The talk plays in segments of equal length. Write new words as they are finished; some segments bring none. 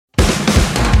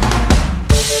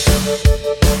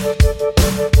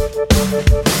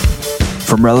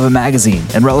From Relevant Magazine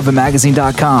and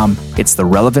RelevantMagazine.com, it's the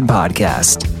Relevant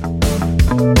Podcast.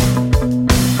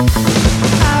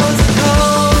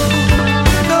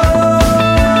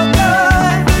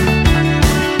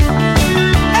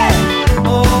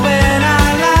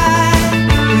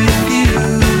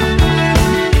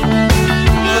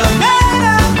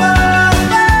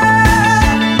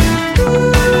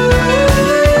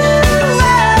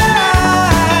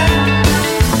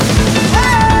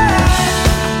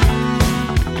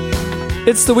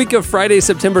 It's the week of Friday,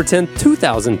 September 10th,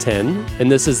 2010, and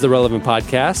this is the Relevant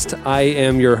Podcast. I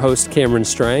am your host, Cameron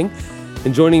Strang,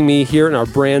 and joining me here in our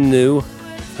brand new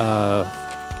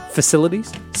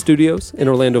studios in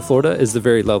Orlando, Florida, is the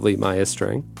very lovely Maya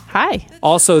Strang. Hi.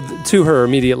 Also, to her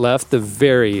immediate left, the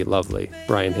very lovely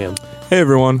Brian Ham. Hey,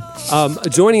 everyone.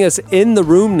 Joining us in the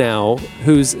room now,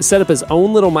 who's set up his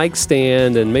own little mic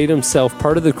stand and made himself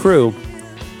part of the crew,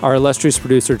 our illustrious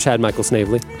producer, Chad Michael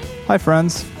Snavely. Hi,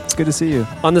 friends. It's good to see you.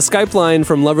 On the Skype line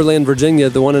from Loverland, Virginia,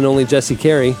 the one and only Jesse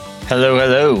Carey. Hello,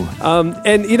 hello.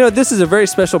 And, you know, this is a very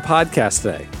special podcast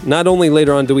today. Not only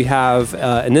later on do we have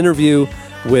an interview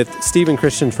with Steve and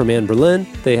Christian from Anberlin.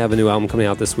 They have a new album coming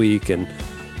out this week, and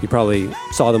you probably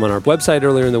saw them on our website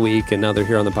earlier in the week, and now they're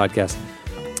here on the podcast.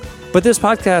 But this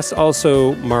podcast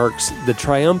also marks the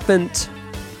triumphant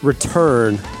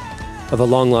return of a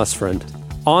long-lost friend.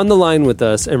 On the line with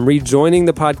us and rejoining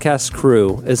the podcast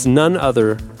crew is none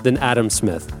other than Adam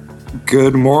Smith.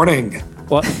 Good morning.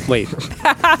 What? Wait.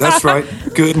 That's right.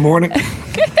 Good morning.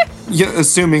 Yeah,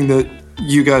 assuming that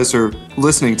you guys are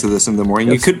listening to this in the morning.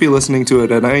 Yes. You could be listening to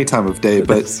it at any time of day,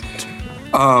 but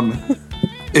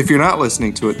if you're not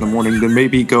listening to it in the morning, then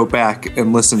maybe go back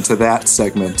and listen to that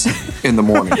segment in the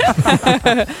morning.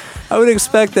 I would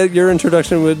expect that your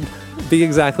introduction would be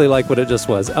exactly like what it just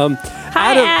was.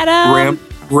 Hi, Adam.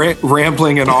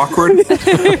 Rambling and awkward.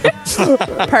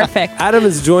 Perfect. Adam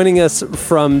is joining us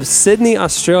from Sydney,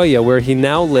 Australia, where he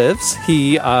now lives.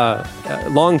 He,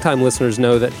 longtime listeners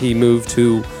know that he moved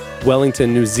to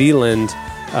Wellington, New Zealand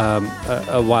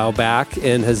a while back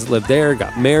and has lived there,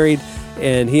 got married,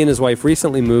 and he and his wife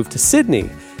recently moved to Sydney.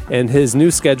 And his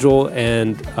new schedule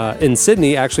and in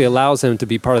Sydney actually allows him to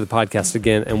be part of the podcast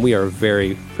again, and we are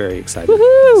very, very excited.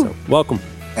 Woohoo! So, welcome.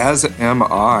 As am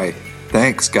I.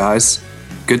 Thanks, guys.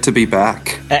 Good to be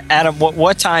back. Adam,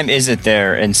 what time is it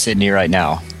there in Sydney right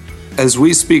now? As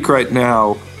we speak right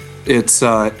now, it's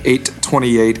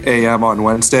 8:28 a.m. on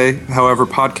Wednesday. However,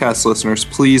 podcast listeners,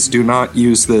 please do not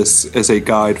use this as a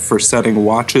guide for setting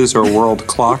watches or world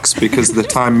clocks because the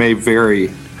time may vary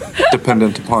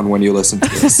dependent upon when you listen to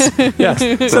this. Yes,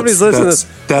 somebody's listening to this.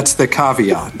 That's the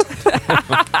caveat.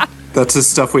 That's the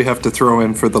stuff we have to throw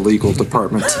in for the legal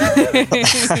department.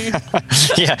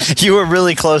 Yeah, you were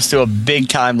really close to a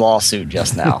big-time lawsuit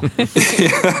just now.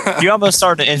 Yeah. You almost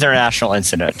started an international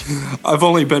incident. I've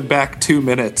only been back 2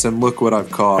 minutes, and look what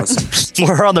I've caused.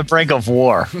 We're on the brink of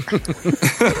war.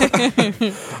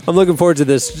 I'm looking forward to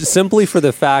this simply for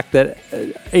the fact that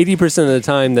 80% of the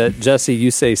time that, Jesse,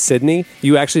 you say Sydney,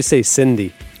 you actually say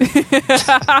Cindy.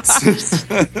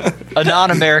 A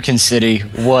non-American city,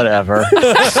 whatever.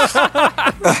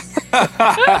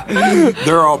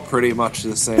 They're all pretty much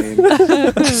the same.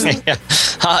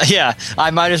 Yeah, I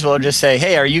might as well just say,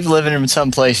 hey, are you living in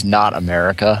someplace not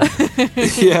America?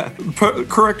 Yeah,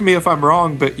 correct me if I'm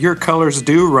wrong, but your colors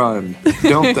do run,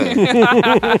 don't they?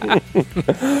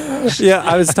 Yeah,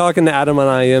 I was talking to Adam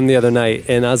on IM the other night,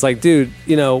 and I was like, dude,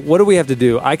 you know, what do we have to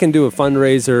do? I can do a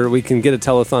fundraiser. We can get a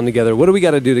telethon together. What do we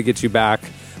got to do to get you back?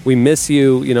 We miss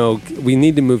you. You know, we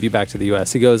need to move you back to the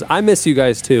U.S. He goes, I miss you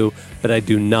guys too, but I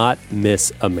do not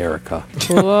miss America.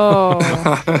 Whoa.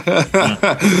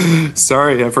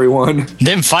 Sorry, everyone.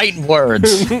 Them fighting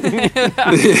words.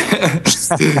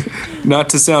 Not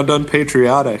to sound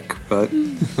unpatriotic, but...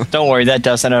 Don't worry, that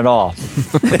doesn't at all.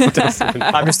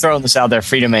 I'm just throwing this out there.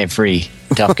 Freedom ain't free.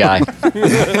 Tough guy.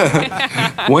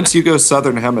 Once you go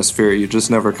Southern Hemisphere, you just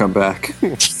never come back.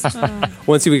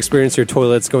 Once you experience your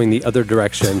toilets going the other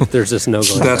direction, there's just no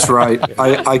going That's back. right.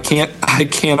 I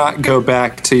cannot go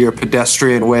back to your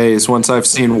pedestrian ways once I've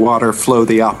seen water flow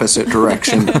the opposite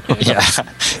direction.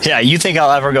 Yeah. You think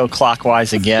I'll ever go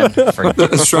clockwise again?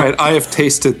 That's right. I have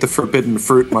tasted the forbidden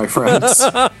fruit, my friends.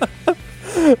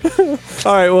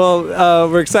 All right, well,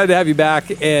 we're excited to have you back.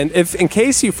 And if, in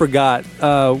case you forgot,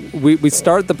 we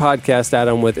start the podcast,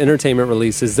 Adam, with entertainment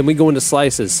releases. Then we go into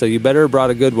slices. So you better have brought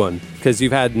a good one because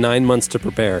you've had 9 months to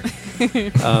prepare.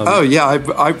 Oh yeah,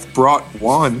 I've brought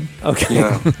one. Okay, you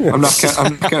know, I'm not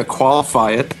gonna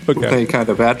qualify it with any kind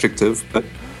of adjective, but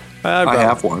I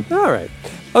have one. All right.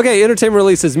 Okay, entertainment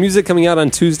releases. Music coming out on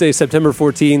Tuesday, September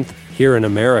 14th here in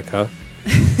America.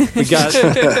 We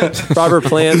got Robert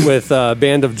Plant with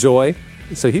Band of Joy.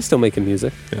 So he's still making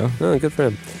music. Yeah. Oh, good for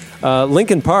him.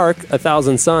 Linkin Park,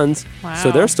 1,000 Suns. Wow.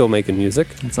 So they're still making music.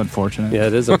 It's unfortunate. Yeah,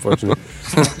 it is unfortunate.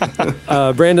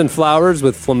 Brandon Flowers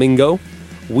with Flamingo.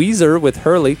 Weezer with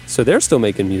Hurley. So they're still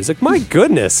making music. My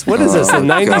goodness. What is this, the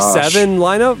 97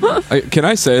 lineup? Can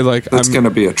I say, like, That's going to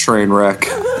be a train wreck.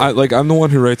 I'm the one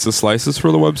who writes the slices for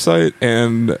the website,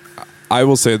 and I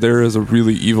will say there is a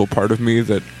really evil part of me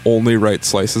that only writes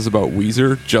slices about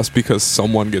Weezer just because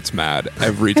someone gets mad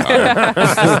every time.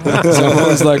 So I'm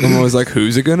always like,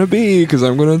 who's it going to be? Because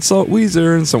I'm going to insult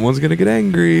Weezer and someone's going to get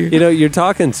angry. You know, you're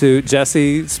talking to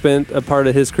Jesse, spent a part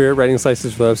of his career writing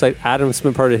slices for the website. Adam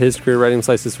spent part of his career writing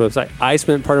slices for the website. I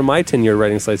spent part of my tenure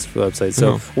writing slices for the website.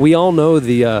 So we all know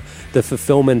the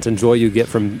fulfillment and joy you get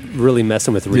from really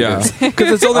messing with readers. Yeah,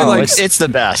 because it's only it's the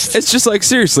best. It's just like,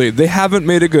 seriously, they haven't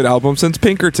made a good album since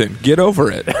Pinkerton. Get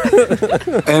over it.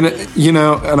 And you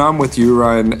know, and I'm with you,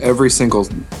 Ryan. Every single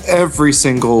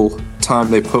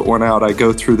time they put one out, I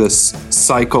go through this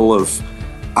cycle of,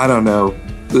 I don't know,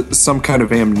 some kind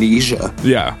of amnesia.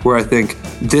 Yeah. Where I think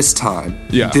this time,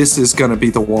 this is going to be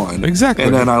the one. Exactly.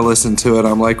 And then I listen to it.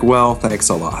 I'm like, well, thanks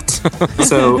a lot.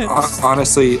 So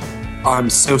honestly, I'm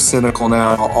so cynical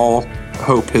now. All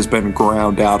hope has been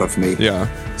ground out of me. Yeah.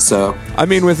 So I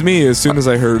mean, with me, as soon as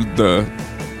I heard the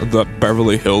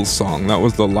Beverly Hills song, that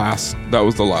was the last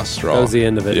straw. That was the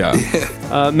end of it.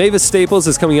 Yeah. Mavis Staples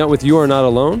is coming out with You Are Not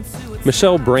Alone.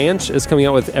 Michelle Branch is coming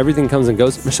out with Everything Comes and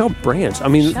Goes. Michelle Branch. I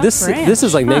mean, this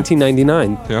is like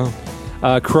 1999. Yeah.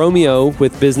 Chromeo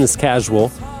with Business Casual.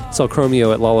 Saw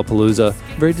Chromeo at Lollapalooza.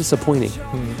 Very disappointing.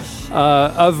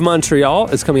 Of Montreal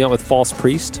is coming out with False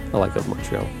Priest. I like Of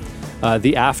Montreal.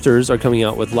 The Afters are coming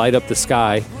out with Light Up the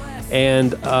Sky.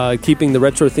 And keeping the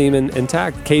retro theme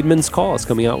intact, Caedmon's Call is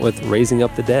coming out with Raising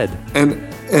Up the Dead.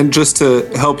 And just to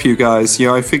help you guys, you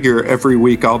know, I figure every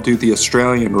week I'll do the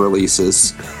Australian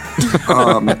releases.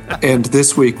 And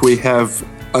this week we have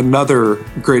another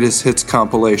greatest hits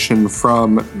compilation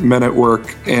from Men at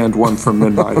Work and one from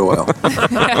Midnight Oil.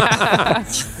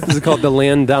 Is it called The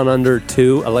Land Down Under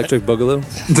 2 Electric Boogaloo?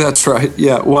 That's right.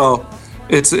 Yeah. Well,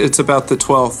 it's about the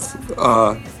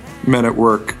 12th Men at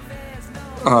Work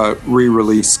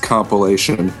re-release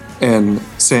compilation, and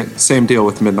same deal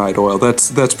with Midnight Oil.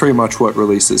 That's pretty much what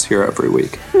releases here every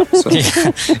week. So.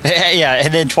 Yeah,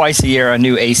 and then twice a year a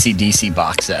new AC/DC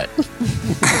box set.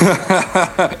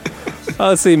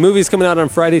 Let's see, movies coming out on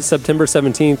Friday, September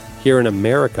 17th here in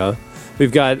America.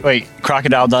 We've got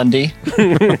Crocodile Dundee.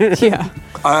 Yeah.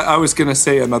 I was going to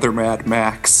say another Mad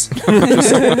Max.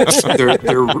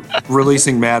 They're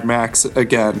releasing Mad Max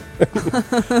again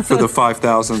for the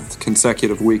 5,000th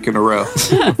consecutive week in a row.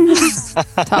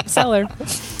 Top seller.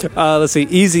 Let's see,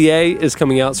 Easy A is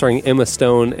coming out starring Emma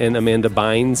Stone and Amanda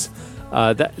Bynes.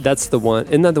 That's the one.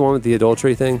 Isn't that the one with the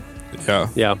adultery thing? Yeah.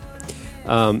 Yeah.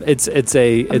 Amanda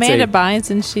Bynes,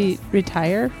 didn't she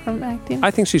retire from acting? I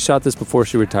think she shot this before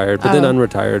she retired, but then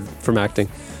unretired from acting.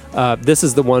 This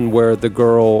is the one where the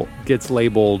girl gets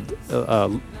labeled,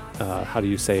 how do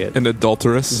you say it? An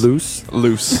adulteress? Loose.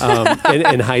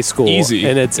 In high school. Easy.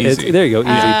 And it's there you go,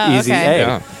 Easy okay. A.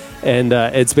 Yeah. And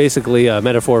it's basically a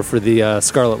metaphor for the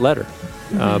Scarlet Letter.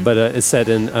 But it's set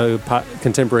in a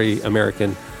contemporary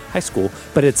American high school.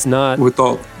 But it's not... With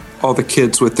all the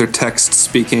kids with their text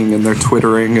speaking and their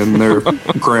twittering and their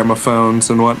gramophones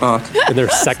and whatnot. And they're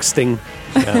sexting.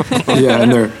 Yeah,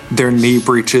 and their knee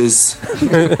breeches.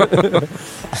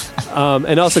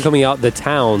 And also coming out, The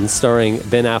Town, starring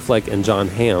Ben Affleck and John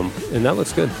Hamm. And that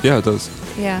looks good. Yeah, it does.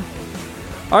 Yeah.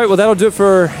 All right, well, that'll do it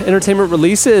for entertainment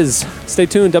releases. Stay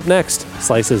tuned. Up next,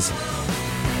 Slices.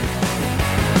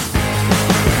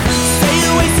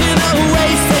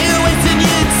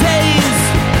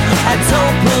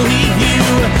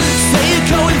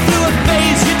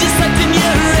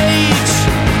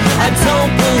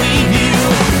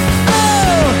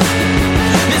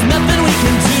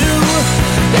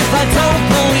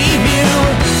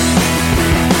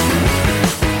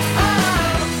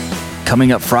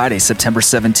 Coming up Friday, September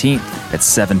 17th at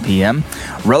 7 p.m.,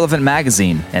 Relevant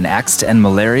Magazine and Acts to End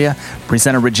Malaria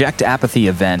present a Reject Apathy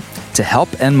event to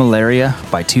help end malaria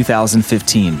by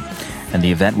 2015. And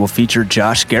the event will feature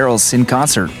Josh Garrels in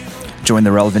concert. Join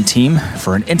the Relevant team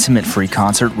for an intimate free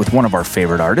concert with one of our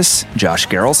favorite artists, Josh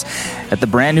Garrels, at the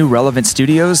brand new Relevant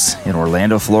Studios in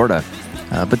Orlando, Florida.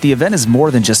 But the event is more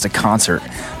than just a concert.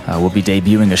 We'll be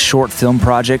debuting a short film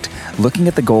project looking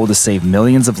at the goal to save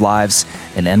millions of lives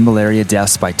and end malaria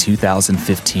deaths by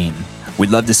 2015. We'd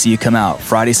love to see you come out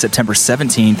Friday, September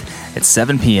 17th at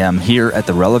 7 p.m. here at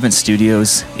the Relevant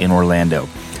Studios in Orlando.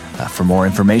 For more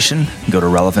information, go to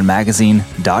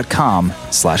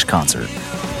relevantmagazine.com/concert.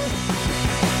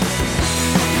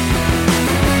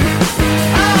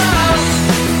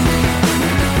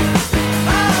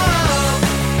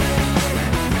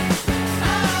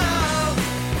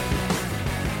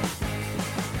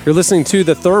 You're listening to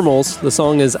The Thermals. The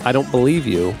song is I Don't Believe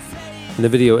You. And the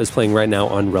video is playing right now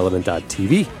on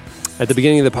relevant.tv. At the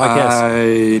beginning of the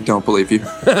podcast... I don't believe you.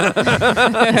 At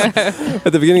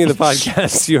the beginning of the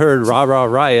podcast, you heard Rah Rah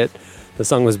Riot. The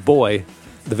song was Boy.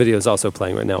 The video is also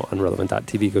playing right now on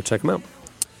relevant.tv. Go check them out.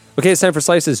 Okay, it's time for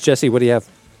Slices. Jesse, what do you have?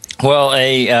 Well,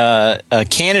 a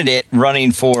candidate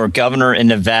running for governor in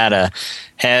Nevada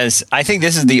has, I think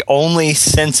this is the only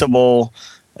sensible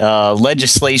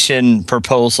legislation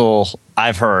proposal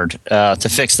I've heard to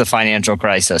fix the financial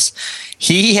crisis.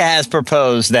 He has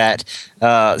proposed that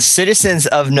citizens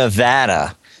of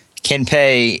Nevada can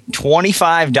pay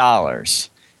 $25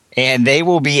 and they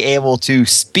will be able to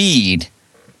speed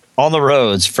on the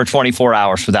roads for 24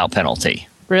 hours without penalty.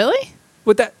 Really?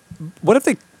 What if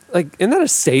they, isn't that a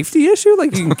safety issue?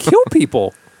 Like, you can kill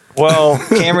people. Well,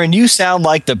 Cameron, you sound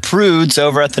like the prudes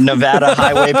over at the Nevada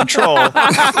Highway Patrol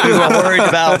who are worried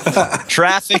about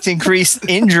traffic increased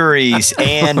injuries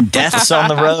and deaths on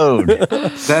the road.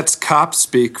 That's cop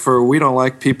speak for we don't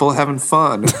like people having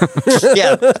fun.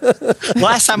 Yeah.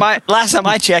 Last time I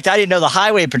checked, I didn't know the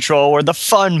Highway Patrol were the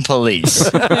fun police.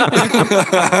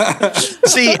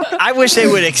 See, I wish they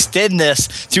would extend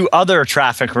this to other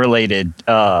traffic-related,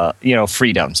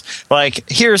 freedoms. Like,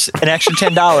 here's an extra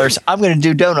 $10. I'm going to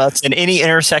do donuts in any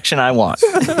intersection I want.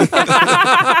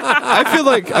 I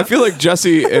feel like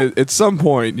Jesse, at some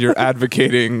point, you're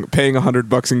advocating paying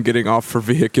 $100 and getting off for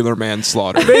vehicular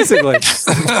manslaughter. Basically.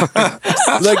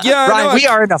 Ryan, we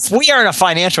are in a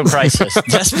financial crisis.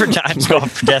 Desperate times call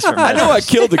for desperate measures. I know I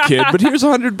killed a kid, but here's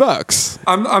 $100.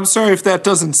 I'm sorry if that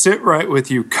doesn't sit right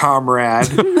with you,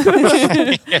 comrade.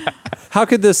 Yeah. How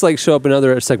could this show up in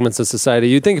other segments of society?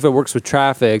 You'd think if it works with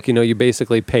traffic, you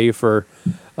basically pay for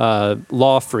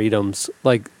law freedoms.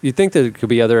 You think there could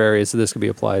be other areas that this could be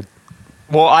applied?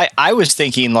 Well, I was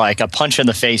thinking like a punch in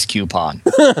the face coupon.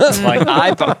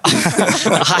 I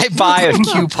buy a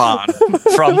coupon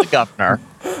from the governor.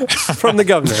 From the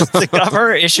governor. The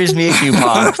governor issues me a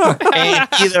coupon, and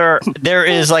either there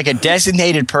is a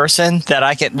designated person that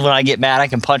when I get mad, I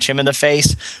can punch him in the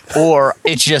face, or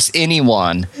it's just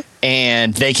anyone,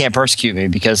 and they can't persecute me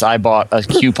because I bought a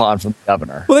coupon from the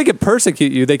governor. Well, they can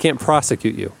persecute you. They can't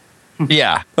prosecute you.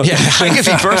 Yeah. Okay. Yeah, I can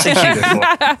be persecuted for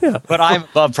it, but I'm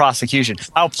above prosecution.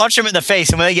 I'll punch them in the face,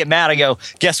 and when they get mad, I go,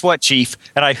 guess what, chief?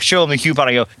 And I show them the coupon,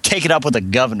 I go, take it up with the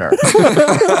governor.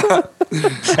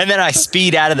 And then I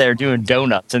speed out of there doing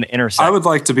donuts in the intersection. I would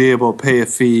like to be able to pay a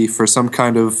fee for some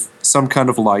kind of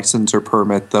license or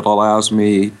permit that allows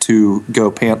me to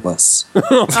go pantless.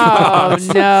 Oh,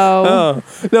 no.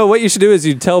 No, what you should do is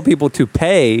you tell people to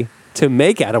pay to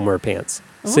make Adam wear pants.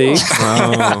 See?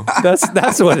 Oh.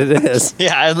 That's what it is.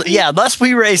 Yeah. Unless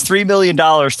we raise $3 million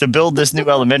to build this new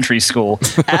elementary school,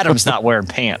 Adam's not wearing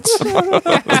pants.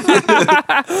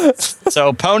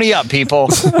 So pony up, people.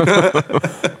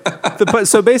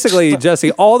 So basically, Jesse,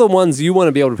 all the ones you want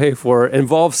to be able to pay for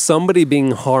involve somebody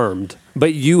being harmed,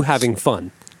 but you having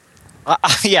fun.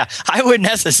 Yeah, I wouldn't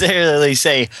necessarily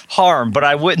say harm, but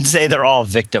I wouldn't say they're all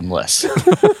victimless.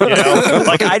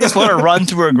 I just want to run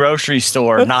through a grocery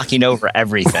store knocking over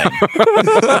everything.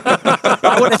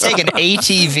 I want to take an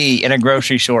ATV in a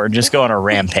grocery store and just go on a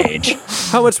rampage.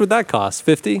 How much would that cost?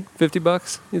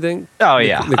 $50, you think? Oh,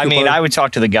 yeah. I would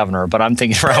talk to the governor, but I'm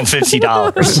thinking around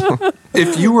 $50.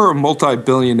 If you were a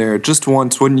multi-billionaire, just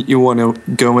once, wouldn't you want to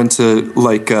go into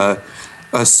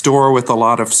a store with a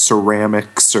lot of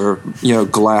ceramics or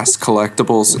glass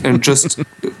collectibles and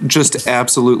just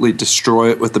absolutely destroy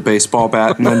it with a baseball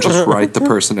bat and then just write the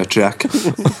person a check?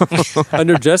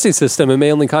 Under Jesse's system, it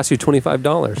may only cost you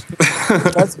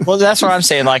 $25. That's what I'm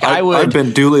saying. I've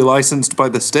been duly licensed by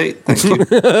the state. Thank you.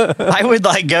 I would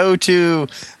go to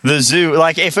the zoo.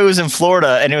 If it was in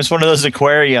Florida and it was one of those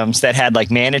aquariums that had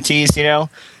manatees,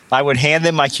 I would hand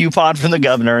them my coupon from the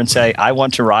governor and say, I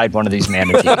want to ride one of these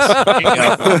manatees.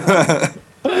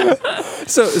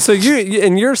 So you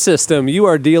in your system, you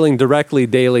are dealing directly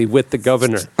daily with the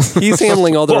governor. He's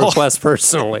handling all the requests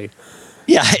personally.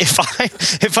 Yeah,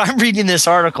 if I'm reading this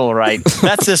article right,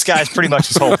 that's this guy's pretty much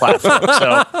his whole platform.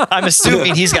 So I'm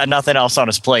assuming he's got nothing else on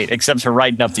his plate except for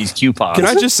writing up these coupons. Can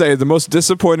I just say the most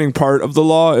disappointing part of the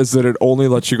law is that it only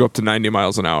lets you go up to 90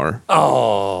 miles an hour.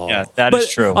 Oh, yeah, that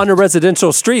is true. On a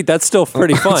residential street, that's still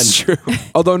pretty fun. That's true.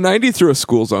 Although 90 through a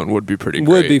school zone would be pretty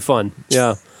great. Would be fun.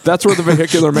 Yeah. That's where the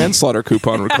vehicular manslaughter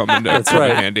coupon would come in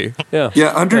handy. Yeah.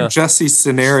 Yeah, under Jesse's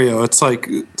scenario, it's like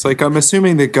I'm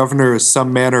assuming the governor is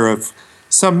some manner of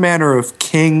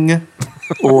king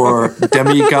or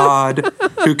demigod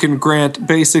who can grant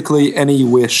basically any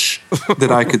wish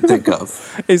that I could think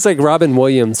of. He's like Robin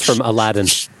Williams from Aladdin.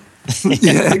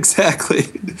 Yeah, exactly.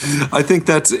 I think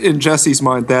that's in Jesse's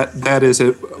mind. That is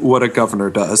what a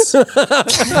governor does.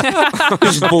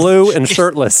 He's blue and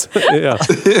shirtless. Yeah.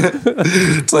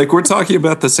 It's like we're talking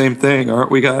about the same thing, aren't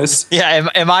we, guys? Yeah,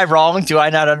 am I wrong? Do I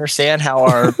not understand how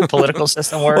our political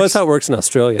system works? Well, that's how it works in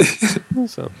Australia.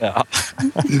 So. Yeah.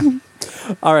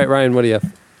 All right, Ryan, what do you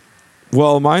have?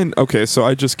 Well, mine. Okay, so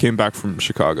I just came back from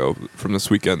Chicago from this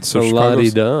weekend. So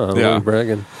La-di-da. Yeah. I'm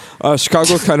bragging.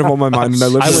 Chicago's kind of on my mind, and I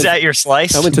lived. Is that your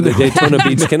slice? I went to the Daytona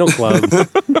Beach Kennel Club.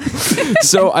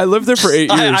 So I lived there for 8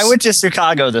 years. I went to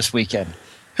Chicago this weekend.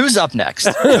 Who's up next?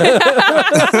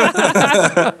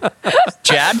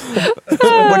 Chad?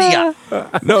 What do you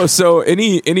got? No, so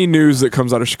any news that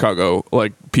comes out of Chicago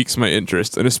like piques my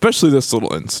interest, and especially this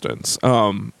little instance.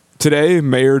 Today,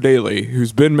 Mayor Daley,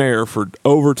 who's been mayor for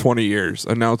over 20 years,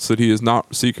 announced that he is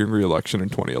not seeking re-election in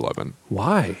 2011.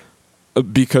 Why?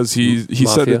 Because he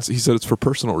said Mafia? it's for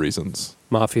personal reasons.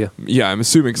 Mafia. Yeah, I'm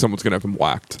assuming someone's gonna have him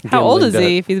whacked. How old is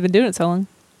Gambling he if he's been doing it so long?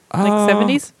 Like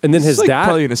 70s? And then his He's, like, dad,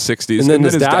 probably in his 60s, and then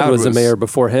his dad was the mayor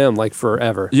before him, like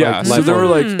forever. Yeah, Like, so lifelong. they were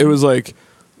like, it was like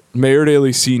Mayor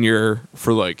Daley Sr.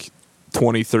 for like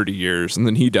 20, 30 years, and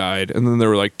then he died, and then there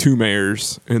were like 2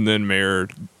 mayors, and then Mayor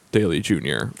Daley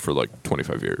Jr. for like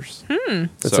 25 years.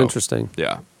 That's interesting.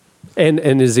 Yeah. And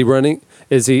is he running?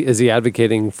 Is he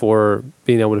advocating for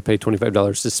being able to pay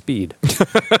 $25 to speed?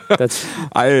 That's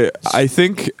I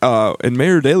think in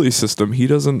Mayor Daley's system, he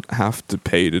doesn't have to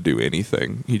pay to do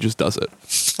anything. He just does it.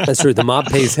 that's true. The mob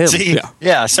pays him. See,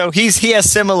 yeah. So he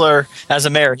has similar, as a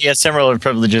mayor, he has similar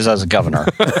privileges as a governor.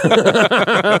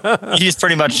 He just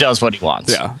pretty much does what he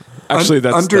wants. Yeah. Actually,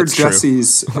 that's under true.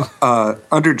 Jesse's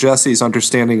under Jesse's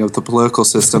understanding of the political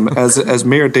system, as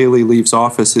Mayor Daley leaves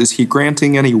office, is he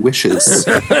granting any wishes?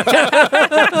 It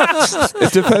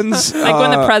depends. Like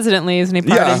when the president leaves and he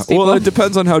pardons people. Well, it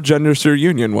depends on how generous your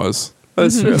union was.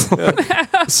 That's true.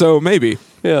 So maybe.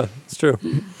 Yeah, it's true.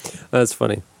 That's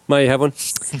funny. Maya, you have one?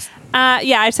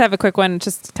 Yeah, I just have a quick one.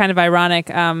 Just kind of ironic.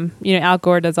 Al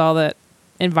Gore does all the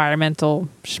environmental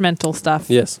schmental stuff.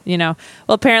 Yes. Well,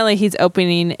 apparently he's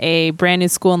opening a brand new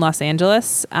school in Los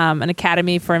Angeles, an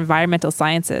academy for environmental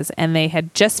sciences, and they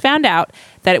had just found out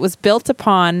that it was built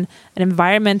upon an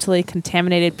environmentally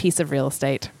contaminated piece of real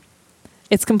estate.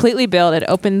 It's completely built. It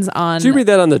opens on. Did you read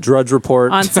that on the Drudge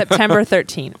Report? On September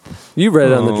 13th. You read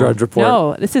it on the Drudge Report.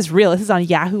 No, this is real. This is on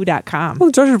yahoo.com. Well,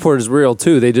 the Drudge Report is real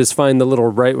too. They just find the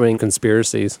little right-wing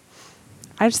conspiracies.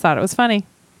 I just thought it was funny.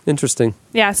 Interesting.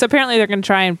 Yeah, so apparently they're going to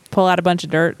try and pull out a bunch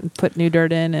of dirt and put new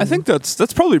dirt in. And I think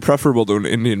that's probably preferable to an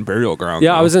Indian burial ground.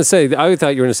 Yeah, though. I was going to say, I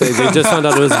thought you were going to say they just found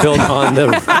out it was built on the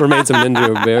remains of an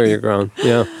Indian burial ground.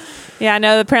 Yeah. Yeah,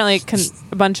 no, apparently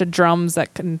a bunch of drums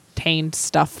that contained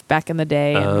stuff back in the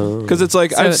day. Because it's like,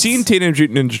 So I've it's- seen Teenage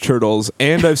Mutant Ninja Turtles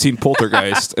and I've seen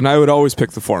Poltergeist, and I would always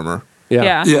pick the former.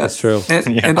 Yeah. Yeah. That's true.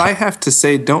 And I have to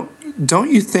say, don't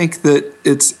you think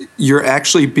that you're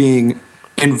actually being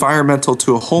environmental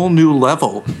to a whole new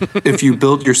level if you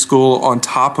build your school on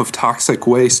top of toxic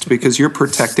waste, because you're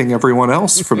protecting everyone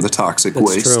else from the toxic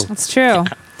waste. True. That's true.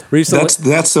 Recently,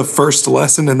 That's the first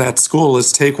lesson in that school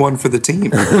is take one for the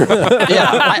team.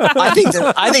 Yeah,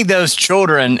 I think those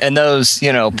children and those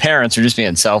parents are just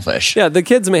being selfish. yeah, the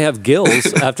kids may have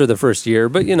gills after the first year,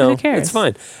 but Who cares? it's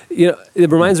fine.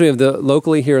 It reminds me of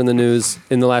locally here in the news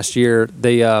in the last year.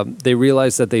 They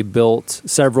realized that they built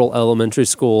several elementary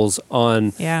schools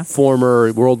on Yeah.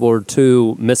 former World War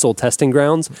II missile testing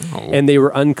grounds, and they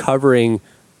were uncovering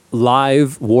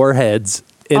live warheads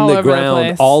in All the over the ground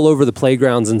place. all over the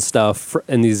playgrounds and stuff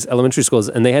in these elementary schools,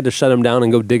 and they had to shut them down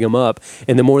and go dig them up.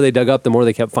 And the more they dug up, the more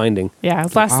they kept finding. Yeah, it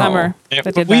was last summer. Yeah,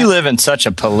 that did we that. live in such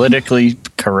a politically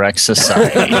correct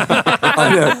society.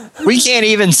 I know. We can't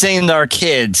even send our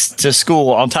kids to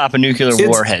school on top of nuclear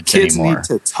warheads kids anymore. need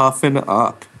to toughen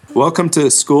up. Welcome to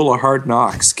School of Hard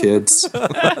Knocks, kids.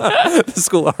 The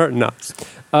School of Hard Knocks.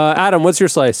 Adam, what's your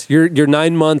slice? You're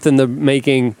 9 months in the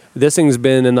making. This thing's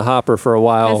been in the hopper for a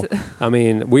while. I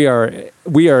mean, we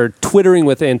are twittering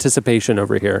with anticipation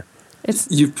over here.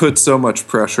 You've put so much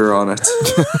pressure on it.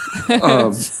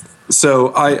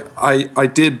 So I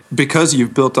did, because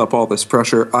you've built up all this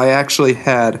pressure, I actually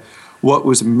had what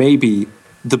was maybe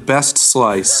the best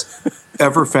slice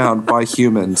ever found by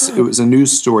humans. It was a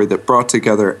news story that brought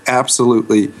together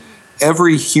absolutely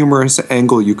every humorous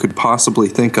angle you could possibly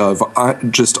think of,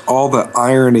 just all the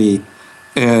irony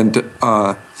and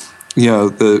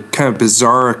the kind of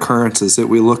bizarre occurrences that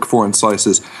we look for in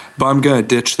slices. But I'm going to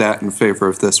ditch that in favor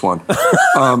of this one.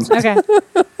 Okay.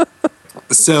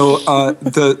 So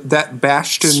that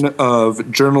bastion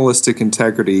of journalistic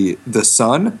integrity, The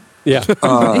Sun. Yeah.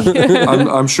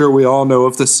 I'm sure we all know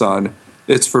of The Sun.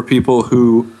 It's for people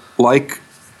who like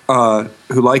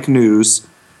news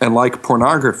and like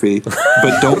pornography,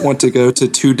 but don't want to go to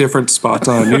two different spots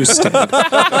on a newsstand.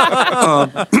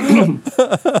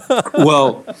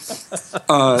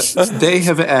 They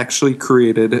have actually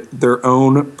created their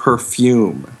own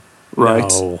perfume,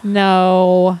 right?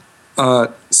 No.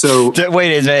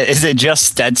 Wait, is it just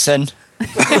Stetson?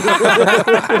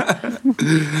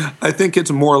 I think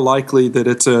it's more likely that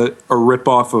it's a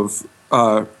ripoff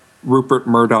of Rupert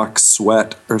Murdoch's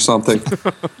Sweat or something.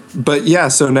 But yeah,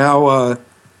 so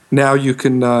now you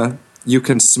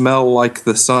can smell like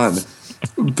the sun.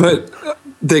 But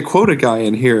they quote a guy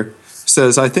in here,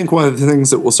 says, I think one of the things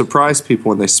that will surprise people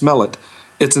when they smell it,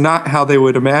 it's not how they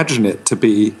would imagine it to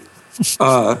be.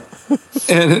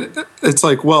 And it's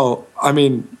like, well, I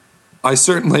mean, I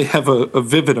certainly have a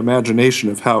vivid imagination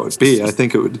of how it would be. I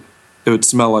think it would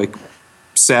smell like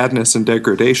sadness and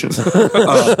degradation.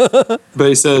 But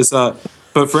he says,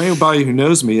 but for anybody who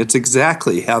knows me, it's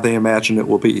exactly how they imagine it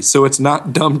will be. So it's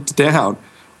not dumbed down.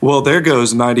 Well, there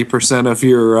goes 90% of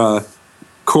your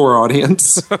core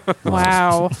audience.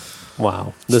 Wow.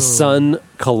 Wow. The Sun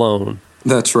Cologne.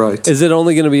 That's right. Is it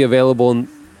only going to be available in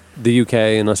the UK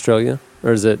and Australia?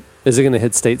 Or is it going to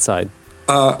hit stateside?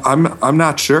 I'm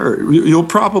not sure. You'll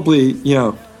probably,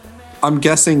 I'm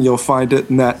guessing you'll find it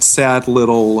in that sad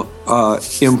little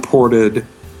imported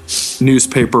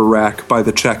newspaper rack by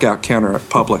the checkout counter at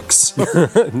Publix.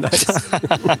 Nice.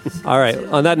 All right.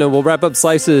 On that note, we'll wrap up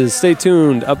Slices. Stay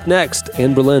tuned. Up next,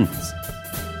 Anberlin.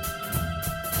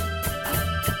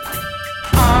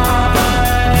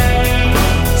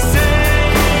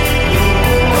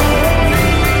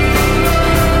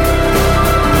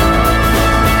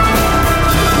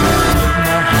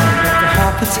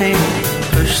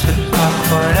 Push the clock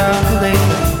right out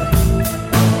later.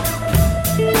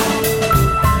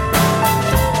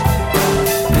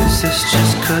 Is this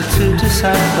just good to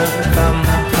decipher? If I'm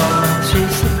not gonna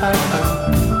chase the piper.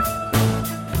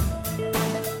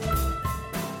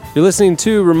 You're listening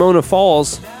to Ramona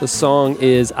Falls. The song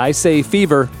is I Say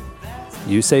Fever.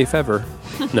 You say fever.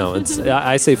 No, it's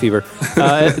I Say Fever.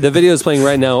 The video is playing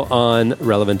right now on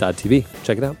relevant.tv.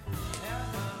 Check it out.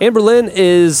 Anberlin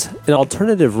is an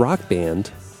alternative rock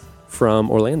band from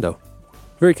Orlando.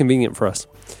 Very convenient for us.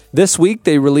 This week,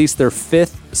 they released their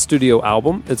 5th studio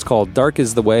album. It's called Dark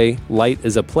is the Way, Light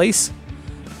is a Place.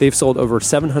 They've sold over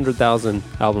 700,000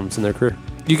 albums in their career.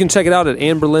 You can check it out at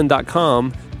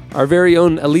anberlin.com. Our very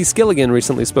own Elise Gilligan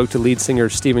recently spoke to lead singer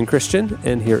Stephen Christian,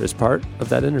 and here is part of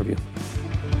that interview.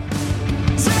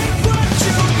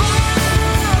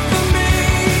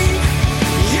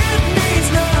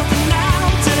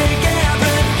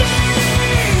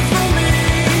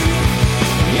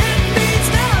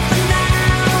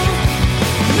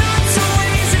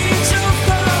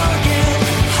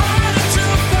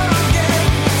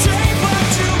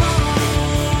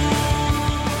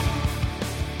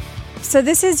 So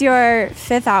this is your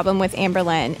 5th album with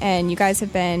Anberlin, and you guys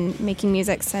have been making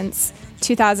music since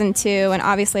 2002 and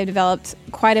obviously have developed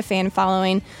quite a fan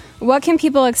following. What can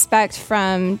people expect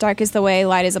from Dark is the Way,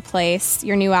 Light is a Place,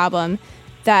 your new album,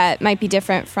 that might be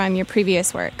different from your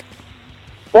previous work?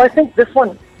 Well, I think this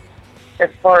one,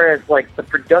 as far as like the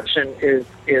production is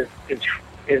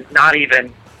not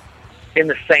even in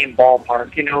the same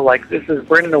ballpark. Like this is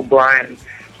Brendan O'Brien.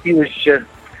 He was just,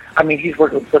 he's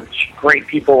worked with such great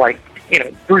people like,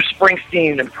 Bruce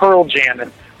Springsteen and Pearl Jam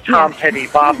and Tom Petty,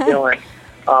 Bob Dylan.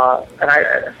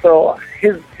 So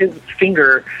his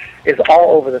finger is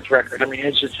all over this record.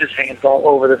 It's just his hands all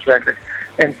over this record.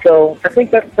 And so I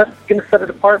think that's going to set it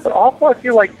apart. But also I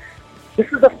feel like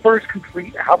this is the first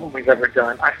complete album we've ever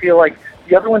done. I feel like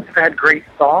the other ones have had great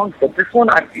songs, but this one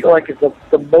I feel like is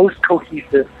the most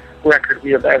cohesive record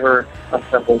we have ever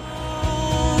assembled.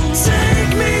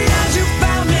 Take me as you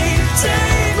found me,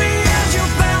 take me as you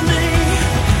found me,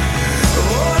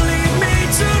 or leave me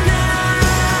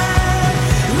tonight,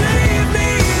 leave me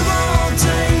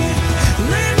wanting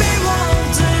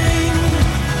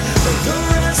the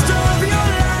rest of your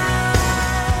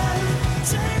life.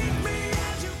 Take me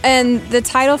as you. And the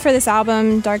title for this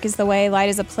album, Dark is the Way, Light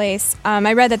is a Place,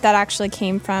 I read that actually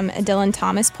came from a Dylan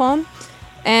Thomas poem.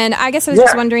 And I guess I was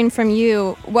just wondering from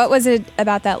you, what was it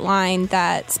about that line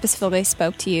that specifically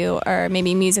spoke to you or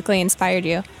maybe musically inspired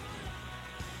you?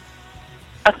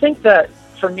 I think that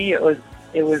for me it was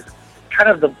kind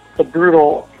of the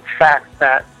brutal fact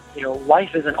that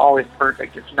life isn't always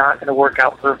perfect. It's not going to work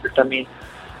out perfect. I mean,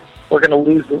 we're going to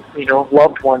lose,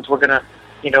 loved ones. We're going to,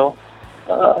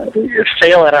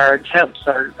 fail at our attempts,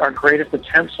 our greatest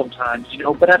attempts sometimes,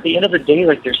 but at the end of the day,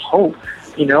 like, there's hope,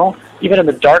 even in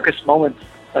the darkest moments,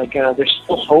 like, there's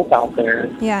still hope out there.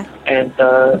 Yeah. And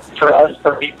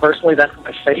for me personally, that's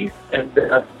my faith. And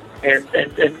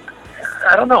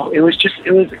I don't know,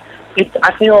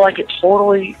 I feel like it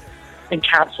totally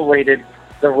encapsulated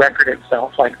the record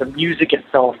itself, like the music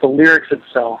itself, the lyrics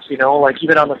itself, like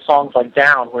even on the songs like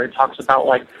Down, where it talks about,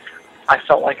 like, I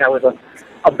felt like I was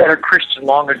a better Christian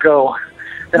long ago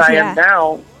than I am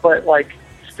now, but, like,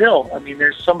 still, I mean,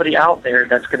 there's somebody out there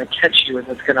that's going to catch you and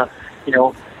that's going to,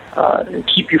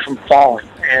 keep you from falling.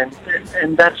 And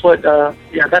that's what,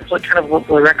 that's what kind of what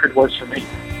the record was for me.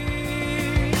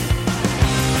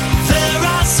 There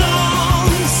are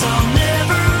songs I'll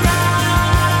never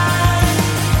write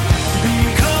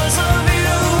because of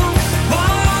you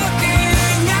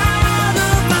walking out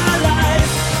of my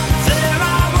life. There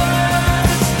are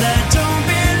words that don't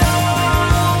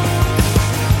belong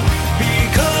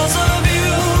because of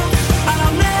you.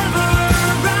 I'll never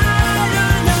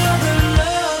write another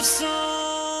love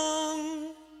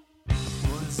song.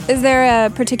 Is there a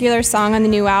particular song on the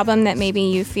new album that maybe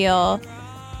you feel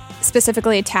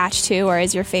specifically attached to or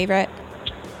is your favorite?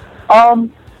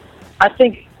 I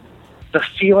think the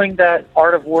feeling that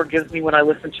Art of War gives me when I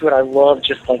listen to it, I love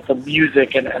just, like, the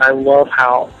music, and I love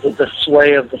how the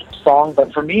sway of the song.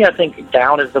 But for me, I think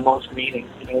Down is the most meaning.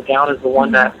 Down is the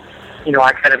one that,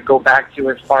 I kind of go back to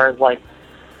as far as, like,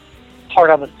 heart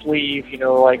on the sleeve,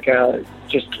 like,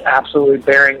 just absolutely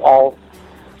bearing all,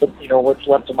 what's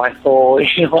left of my soul,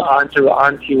 onto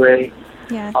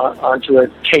a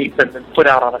tape and then put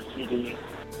out on a CD.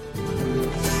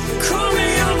 Call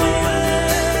me on my way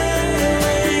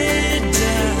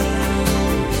down.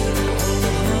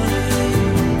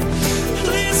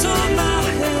 Please hold my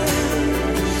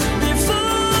hand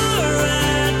before I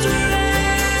drown.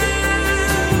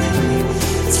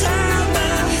 Tie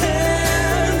my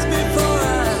hands before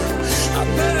I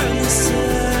burn the sound.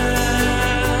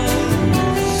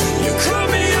 You call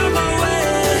me on my way.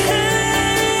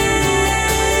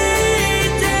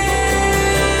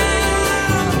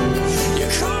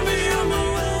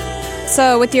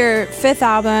 So with your fifth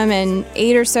album and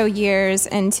 8 or so years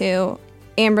into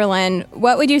Anberlin,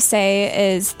 what would you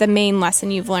say is the main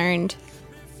lesson you've learned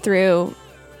through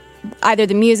either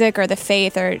the music or the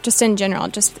faith or just in general,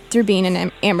 just through being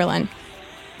in Anberlin?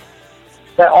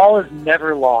 That all is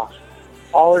never lost.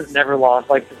 All is never lost,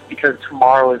 like, because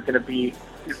tomorrow is going to be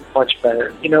much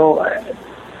better.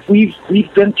 We've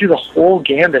been through the whole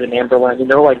gambit in Anberlin.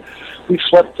 Like, we've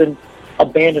slept in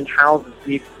abandoned houses.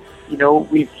 We've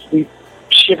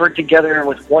shivered together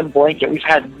with one blanket. We've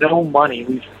had no money.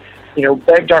 We've,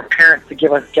 begged our parents to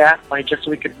give us gas money just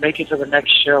so we could make it to the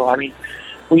next show. I mean,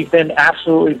 we've been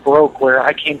absolutely broke, where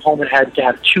I came home and had to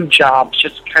have 2 jobs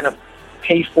just to kind of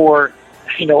pay for,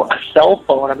 a cell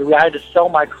phone. I mean, I had to sell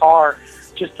my car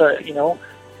just to,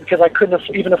 because I couldn't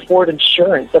even afford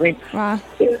insurance. I mean, wow.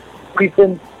 We've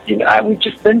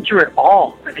just been through it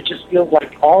all, and it just feels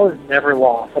like all is never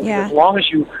lost. I mean, as long as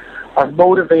you are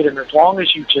motivated, and as long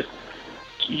as you just,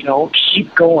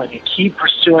 keep going and keep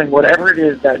pursuing whatever it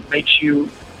is that makes you,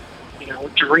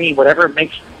 dream, whatever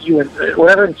makes you,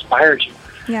 whatever inspires you.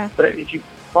 Yeah. But as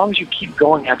long as you keep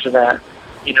going after that,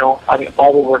 I mean,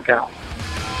 all will work out.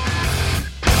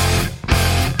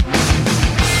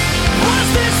 Was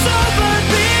this over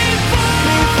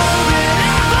before it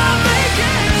ever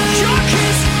began? Your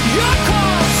kiss, your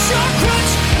calls, your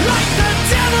crutch, like the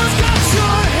devil's got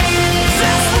your hand.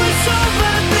 This was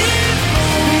over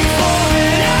before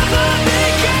it ever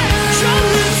began. Your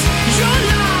lips, your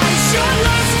lies, your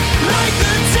lust, like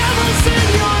the devil's in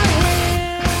your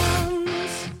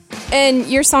hands. And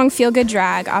your song Feel Good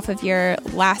Drag off of your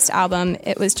last album,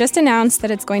 it was just announced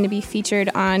that it's going to be featured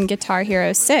on Guitar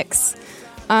Hero 6.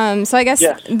 So I guess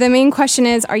the main question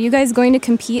is, are you guys going to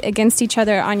compete against each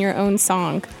other on your own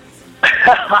song?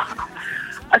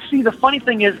 I see. The funny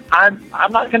thing is, I'm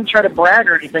not going to try to brag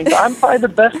or anything, but I'm probably the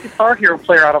best Guitar Hero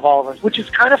player out of all of us, which is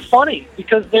kind of funny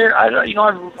because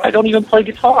I don't even play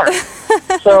guitar.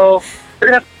 So they're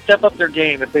going to have to step up their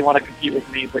game if they want to compete with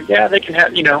me. But yeah, they can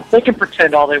have, they can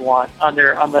pretend all they want on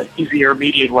the easy or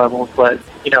medium levels, but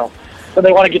when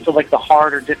they want to get to, like, the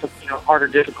harder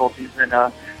difficulties, then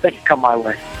they can come my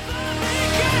way. Your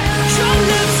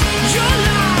lips, your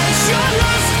lies, your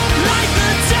lust, like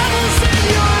the devil's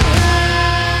in your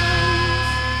hands.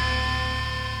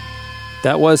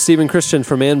 That was Stephen Christian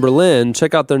from Anberlin.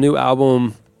 Check out their new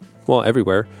album, well,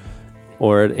 everywhere,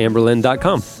 or at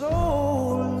anberlin.com.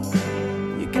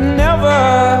 You can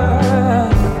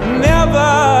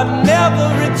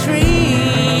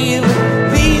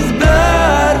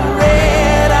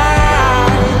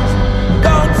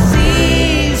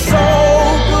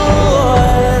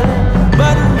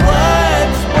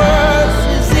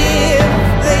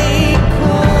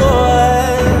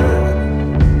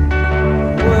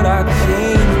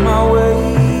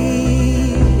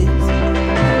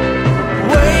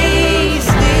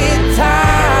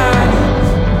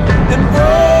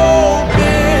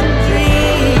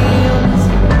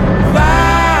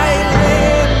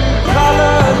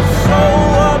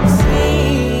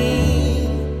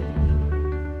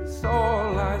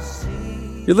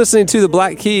You're listening to the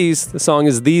Black Keys. The song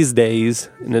is These Days,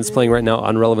 and it's playing right now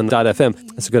on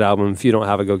relevant.fm. It's a good album. If you don't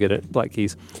have it, go get it. Black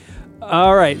Keys.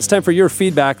 All right, it's time for your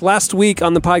feedback. Last week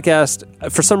on the podcast,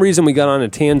 for some reason, we got on a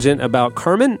tangent about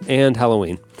Carmen and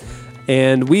Halloween.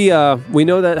 And we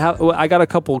know that I got a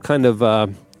couple kind of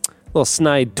little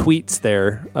snide tweets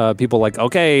there. People like,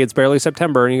 okay, it's barely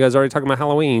September, and you guys are already talking about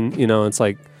Halloween. You know, it's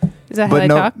like... Is that how they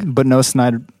talk? But no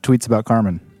snide tweets about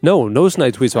Carmen. No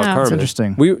snide tweets about Carmen. That's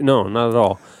interesting. No, not at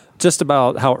all. Just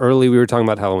about how early we were talking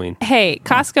about Halloween. Hey,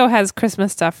 Costco has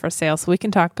Christmas stuff for sale, so we can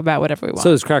talk about whatever we want.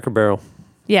 So does Cracker Barrel.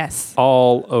 Yes.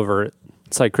 All over it.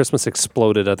 It's like Christmas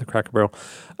exploded at the Cracker Barrel.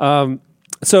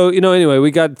 So, anyway, we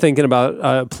got thinking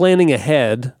about planning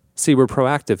ahead. See, we're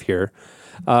proactive here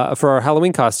for our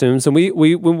Halloween costumes. And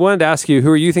we wanted to ask you,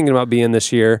 who are you thinking about being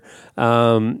this year?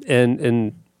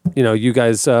 And you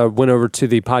guys went over to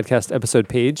the podcast episode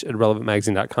page at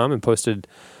relevantmagazine.com and posted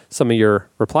some of your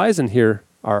replies. And here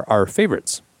are our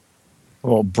favorites.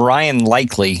 Well, Brian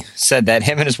Likely said that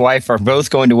him and his wife are both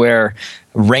going to wear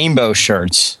rainbow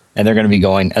shirts, and they're going to be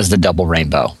going as the double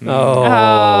rainbow.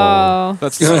 Oh.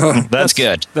 That's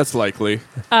good. That's likely.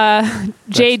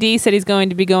 JD said he's going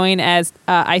to be going as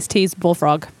Ice-T's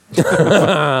Bullfrog.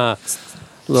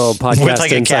 Little podcast with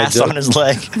like a cast joke on his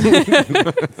leg.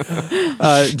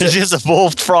 There's just a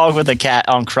bullfrog with a cat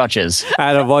on crutches.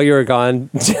 Adam, while you were gone,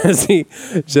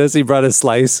 Jesse brought a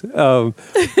slice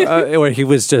where he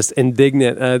was just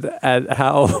indignant at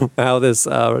how this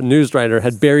news writer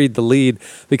had buried the lead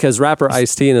because rapper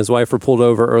Ice-T and his wife were pulled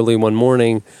over early one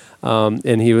morning.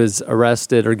 And he was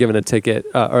arrested or given a ticket,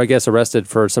 or I guess arrested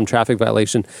for some traffic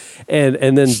violation,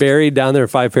 and then buried down there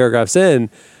 5 paragraphs in.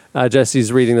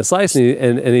 Jesse's reading the slice,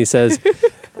 and he says,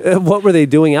 what were they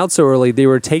doing out so early? They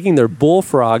were taking their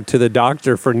bullfrog to the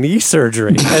doctor for knee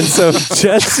surgery. And so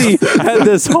Jesse had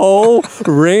this whole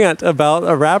rant about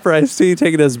a rapper Ice-T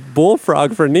taking his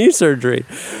bullfrog for knee surgery.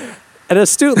 An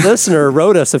astute listener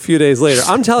wrote us a few days later.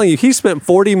 I'm telling you, he spent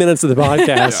 40 minutes of the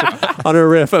podcast on a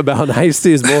riff about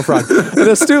Ice-T's bullfrog. An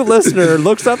astute listener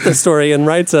looks up the story and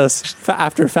writes us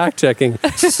after fact-checking.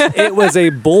 It was a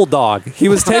bulldog. He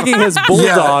was taking his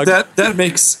bulldog. Yeah, that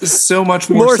makes so much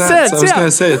more sense. I was going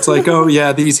to say, it's like, oh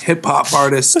yeah, these hip-hop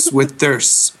artists with their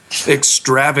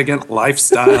extravagant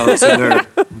lifestyles and their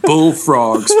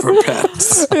bullfrogs for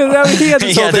pets. He had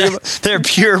this whole thing they're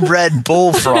purebred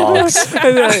bullfrogs.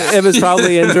 And it was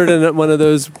probably injured in one of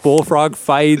those bullfrog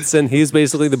fights, and he's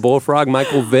basically the bullfrog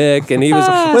Michael Vick, and he was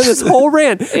with this whole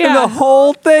rant. Yeah. And the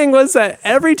whole thing was that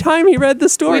every time he read the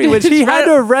story, which he had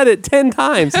to have read it 10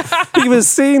 times, he was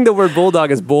seeing the word bulldog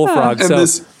as bullfrog. And so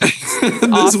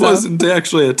this wasn't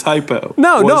actually a typo.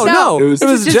 No. It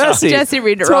was Jesse. Jesse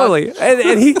read it totally.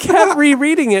 And he kept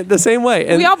rereading it the same way.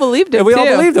 And we all believed him, and we all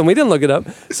believed him. We didn't look it up.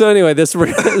 So anyway, it's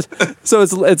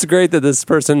great that this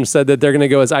person said that they're going to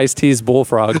go as Ice-T's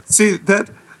bullfrog. See,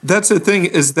 that's the thing,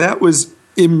 is that was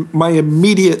my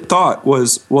immediate thought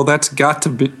was, well, that's got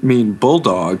to mean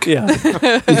bulldog. Yeah.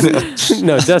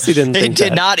 No, Jesse didn't think that. It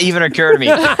did not even occur to me.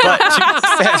 But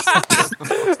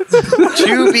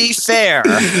to be fair.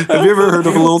 Have you ever heard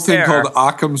of a little thing called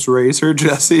Occam's razor,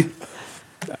 Jesse?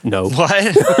 No. What?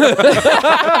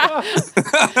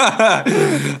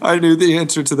 I knew the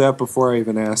answer to that before I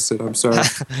even asked it. I'm sorry.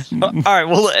 All right.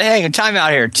 Well, hang on. Time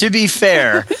out here. To be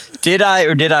fair, did I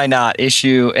or did I not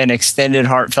issue an extended,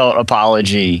 heartfelt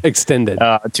apology? Extended.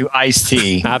 To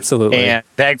Ice-T. Absolutely. And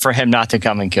beg for him not to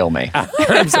come and kill me.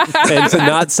 And to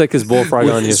not sick his bullfrog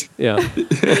on you.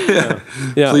 Yeah.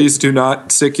 Please do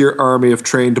not sick your army of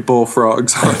trained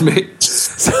bullfrogs on me.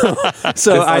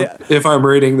 If I'm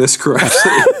reading this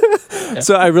correctly.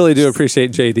 So I really do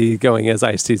appreciate JD going as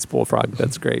Ice-T's bullfrog.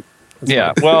 That's great.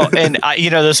 That's well, and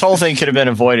this whole thing could have been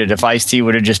avoided if Ice-T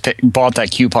would have just bought that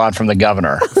coupon from the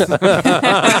governor to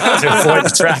avoid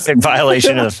the traffic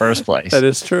violation in the first place. That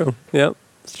is true. Yep,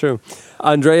 it's true.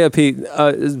 Andrea Pete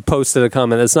posted a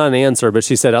comment. It's not an answer, but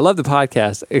she said, "I love the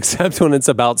podcast, except when it's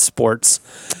about sports."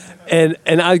 And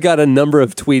I got a number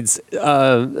of tweets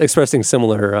expressing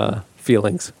similar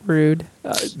feelings. Rude.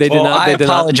 I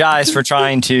apologize for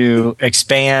trying to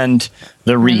expand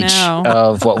the reach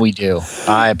of what we do.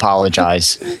 I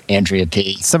apologize, Andrea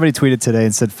P. Somebody tweeted today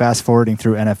and said, fast forwarding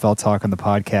through NFL talk on the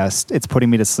podcast, it's putting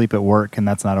me to sleep at work, and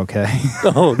that's not okay.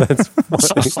 Oh, that's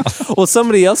funny. Well,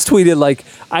 somebody else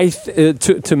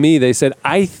tweeted, to me, they said,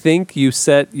 I think you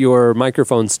set your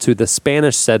microphones to the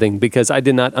Spanish setting because I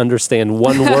did not understand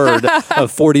one word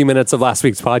of 40 minutes of last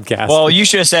week's podcast. Well, you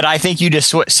should have said, I think you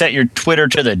just set your Twitter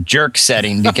to the jerk setting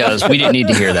setting because we didn't need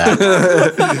to hear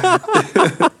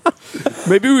that.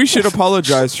 Maybe we should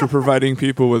apologize for providing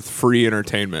people with free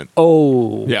entertainment.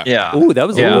 Oh. Yeah. Yeah. Ooh, that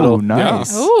was a Ooh, little.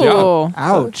 nice. Ooh.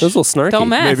 Ouch. That was a little snarky. Don't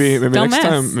mess. Maybe Don't next mess.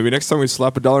 time. Maybe next time we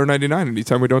slap $1.99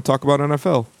 anytime we don't talk about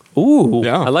NFL. Ooh,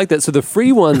 Yeah. I like that. So the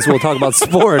free ones will talk about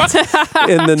sports,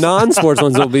 and the non-sports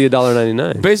ones will be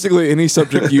 $1.99. Basically, any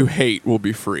subject you hate will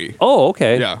be free. Oh,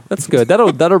 okay. Yeah. That's good.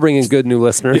 That'll bring in good new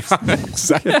listeners.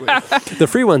 Exactly. The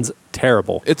free ones,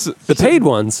 terrible. The paid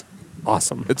ones,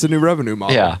 awesome. It's a new revenue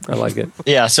model. Yeah. I like it.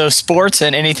 Yeah. So sports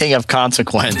and anything of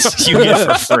consequence you get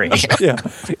for free. Yeah.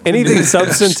 Anything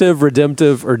substantive,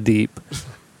 redemptive, or deep,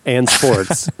 and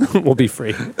sports will be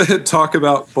free. Talk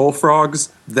about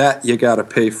bullfrogs, that you got to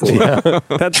pay for.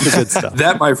 That's the good stuff.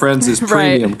 That, my friends, is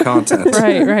premium content.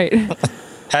 Right.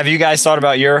 Have you guys thought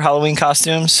about your Halloween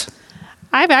costumes?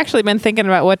 I've actually been thinking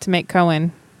about what to make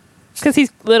Cohen because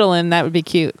he's little and that would be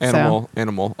cute.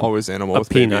 Animal, always animal A with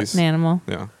peanut. babies. So an animal,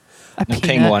 Yeah. a peanut.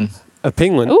 Penguin. A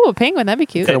penguin. Ooh, a penguin. That'd be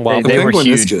cute. Kinda wild. They were Penguin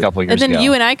is huge good. a couple years And then ago.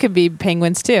 you and I could be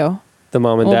penguins too. The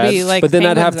mom and We'll dad. be like but then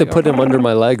I'd have to penguins put that go- him under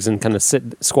my legs and kind of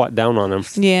squat down on him.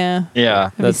 Yeah.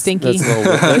 yeah. That'd be stinky.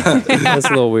 That's a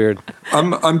little weird.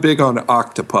 I'm big on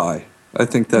octopi. I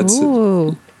think that's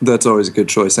always a good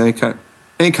choice. Any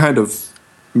kind of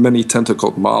many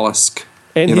tentacled mollusk.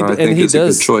 And I think he is a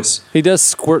does good choice. He does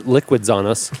squirt liquids on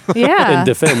us Yeah. in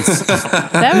defense.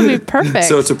 That would be perfect.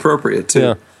 So it's appropriate too.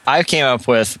 Yeah. I came up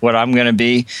with what I'm going to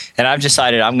be, and I've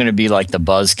decided I'm going to be like the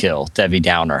Buzzkill Debbie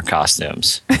Downer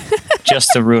costumes, just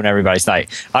to ruin everybody's night.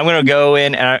 I'm going to go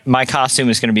in, and my costume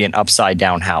is going to be an upside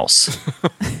down house.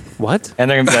 What? And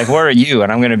they're going to be like, "Where are you?"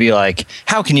 And I'm going to be like,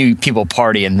 "How can you people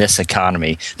party in this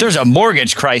economy? There's a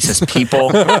mortgage crisis,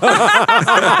 people."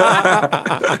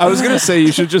 I was gonna say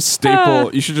you should just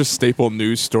staple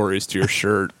news stories to your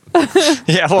shirt.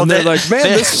 Yeah, well, And they're like, man,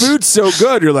 this food's so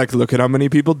good. You're like, look at how many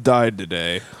people died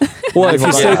today. Well, if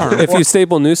Yeah. you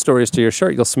staple news stories to your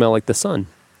shirt, you'll smell like the sun.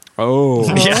 Oh,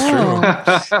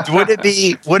 Yeah. Would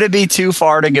it be too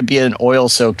far to be an oil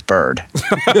soaked bird?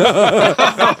 and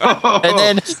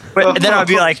then I'd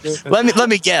be like, let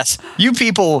me guess. You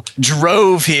people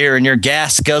drove here in your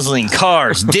gas guzzling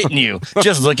cars, didn't you?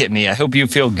 Just look at me. I hope you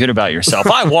feel good about yourself.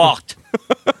 I walked.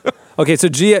 Okay, so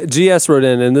GS wrote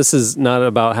in, and this is not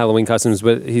about Halloween costumes,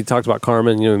 but he talked about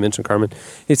Carmen. We mentioned Carmen.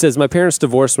 He says, my parents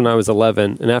divorced when I was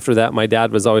 11, and after that, my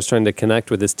dad was always trying to connect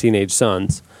with his teenage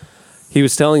sons. He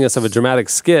was telling us of a dramatic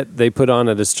skit they put on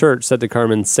at his church, said to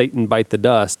Carmen, Satan bite the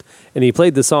dust, and he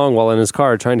played the song while in his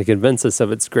car trying to convince us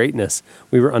of its greatness.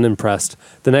 We were unimpressed.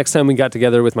 The next time we got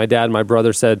together with my dad, my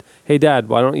brother said, hey, Dad,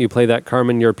 why don't you play that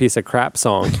Carmen, You're a Piece of Crap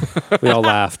song? We all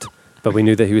laughed. But we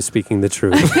knew that he was speaking the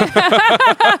truth.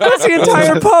 That's the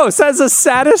entire post. That's the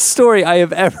saddest story I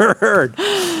have ever heard.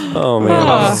 Oh,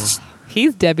 man.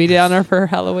 He's Debbie Downer for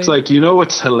Halloween. It's like, you know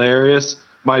what's hilarious?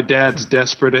 My dad's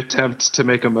desperate attempts to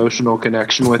make emotional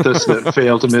connection with us that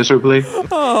failed miserably.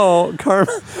 Oh,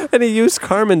 Carmen. And he used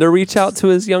Carmen to reach out to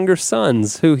his younger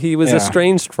sons, who he was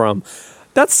estranged from.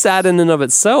 That's sad in and of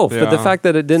itself, but the Yeah. fact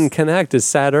that it didn't connect is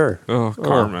sadder. Oh,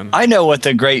 Carmen. I know what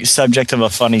the great subject of a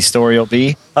funny story will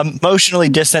be. Emotionally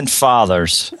distant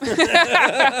fathers.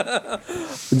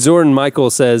 Jordan Michael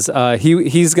says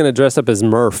he's going to dress up as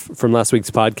Murph from last week's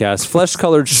podcast.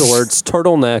 Flesh-colored shorts,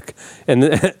 turtleneck, and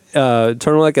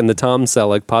the Tom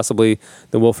Selleck, possibly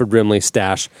the Wilford Brimley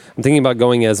stash. I'm thinking about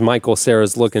going as Michael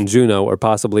Cera's look in Juno, or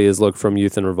possibly his look from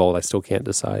Youth in Revolt. I still can't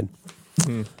decide.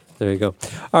 There you go.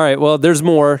 All right. Well, there's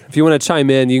more. If you want to chime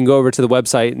in, you can go over to the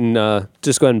website and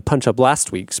just go ahead and punch up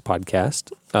last week's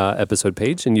podcast episode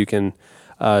page, and you can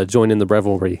join in the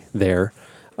revelry there.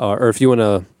 Or if you want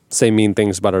to say mean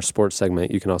things about our sports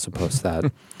segment, you can also post that.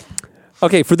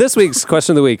 Okay, for this week's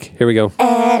question of the week, here we go.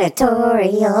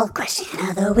 Editorial question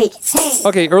of the week. Hey.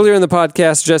 Okay, earlier in the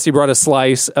podcast, Jesse brought a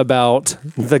slice about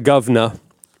the governor.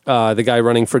 The guy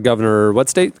running for governor, what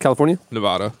state? California?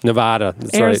 Nevada. Nevada.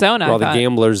 That's Arizona, right. Where all I the thought.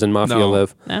 gamblers and mafia No.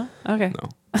 live. No? Okay. No.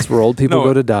 It's where old people No.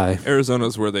 go to die.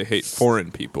 Arizona's where they hate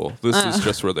foreign people. This is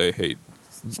just where they hate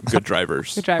good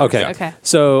drivers. Good driver. Okay. Okay.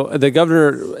 So the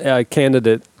governor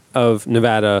candidate of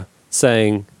Nevada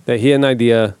saying that he had an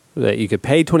idea that you could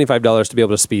pay $25 to be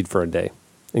able to speed for a day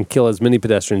and kill as many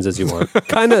pedestrians as you want.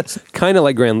 kind of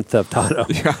like Grand Theft Auto.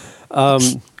 Yeah.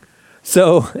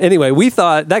 So anyway, we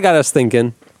thought that got us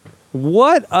thinking,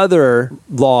 what other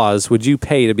laws would you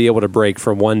pay to be able to break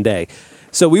for one day?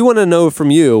 So we want to know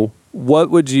from you, what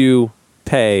would you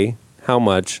pay, how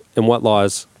much, and what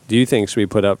laws do you think should be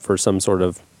put up for some sort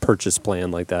of purchase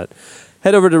plan like that?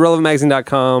 Head over to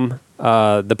relevantmagazine.com,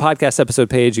 the podcast episode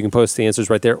page. You can post the answers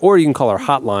right there, or you can call our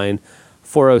hotline,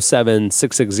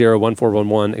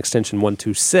 407-660-1411, extension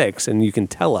 126, and you can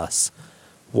tell us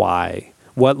why.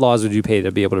 What laws would you pay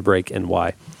to be able to break and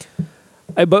why?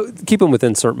 But keep them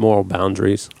within certain moral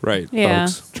boundaries. Right. Yeah.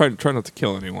 Folks. Try not to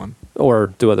kill anyone. Or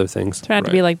do other things. Try not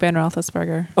to be like Ben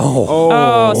Roethlisberger.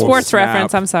 Oh, sports snap.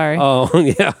 reference. I'm sorry. Oh,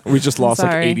 yeah. We just lost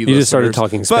like sorry. 80 You just started listeners.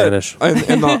 talking But- Spanish.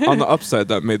 and on the upside,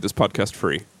 that made this podcast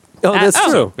free. Oh, that's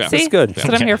true. Yeah. See? That's good. That's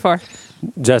what I'm here for.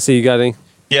 Jesse, you got any?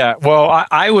 Yeah, well,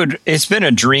 I would. It's been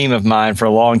a dream of mine for a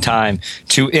long time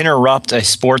to interrupt a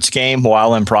sports game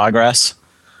while in progress.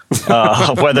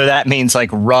 Whether that means like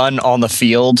run on the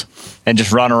field and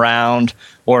just run around,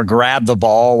 or grab the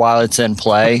ball while it's in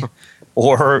play,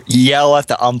 or yell at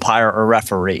the umpire or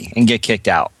referee and get kicked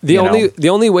out. The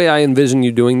only way I envision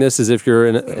you doing this is if you're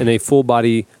in a full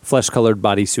body, flesh colored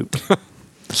bodysuit.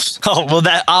 Oh well,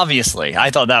 that obviously. I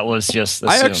thought that was just.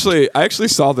 Assumed. I actually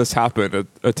saw this happen at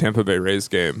a Tampa Bay Rays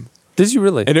game. Did you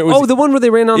really? And it was the one where they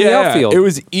ran on the outfield. It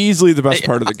was easily the best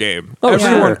part of the game. Oh,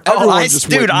 everyone I just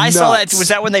went saw that. nuts. Was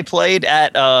that when they played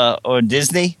at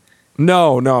Disney?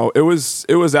 No, it was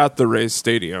at the Rays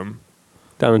Stadium.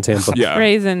 Down in Tampa. Yeah,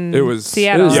 Rays in it was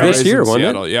Seattle. It was yeah, this Rays year, in wasn't it?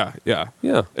 Seattle. Yeah.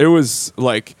 Yeah. It was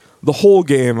like the whole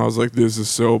game. I was like, "This is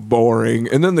so boring."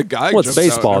 And then the guy. Well, it's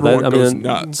jumps baseball. Out, and That- I everyone mean,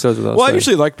 goes it nuts. goes without Well, I saying.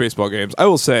 usually like baseball games. I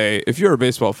will say, if you're a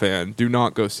baseball fan, do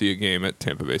not go see a game at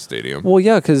Tampa Bay Stadium. Well,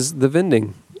 yeah, because the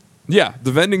vending. Yeah,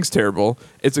 the vending's terrible.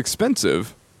 It's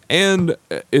expensive, and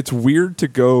it's weird to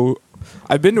go.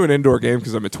 I've been to an indoor game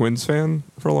because I'm a Twins fan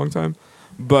for a long time,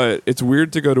 but it's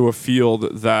weird to go to a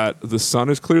field that the sun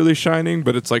is clearly shining,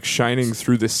 but it's like shining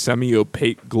through this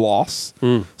semi-opaque gloss.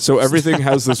 So everything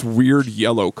has this weird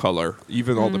yellow color,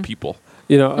 even all the people.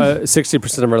 You know,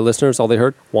 60% of our listeners, all they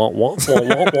heard, wah, wah, wah,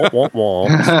 wah, wah, wah, wah.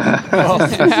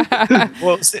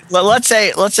 Well, let's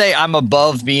say I'm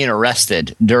above being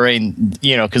arrested during,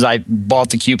 because I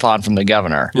bought the coupon from the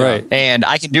governor. Right. And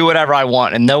I can do whatever I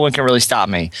want and no one can really stop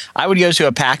me. I would go to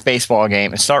a packed baseball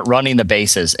game and start running the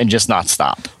bases and just not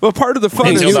stop. But part of the fun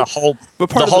Until is the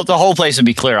whole place would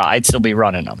be clear. I'd still be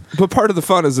running them. But part of the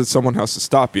fun is that someone has to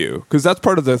stop you, because that's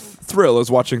part of the thrill is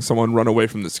watching someone run away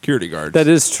from the security guards. That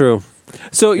is true.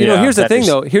 So, you know, Yeah, here's the that thing, is-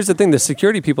 though. Here's the thing. The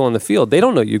security people on the field, they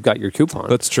don't know you've got your coupon.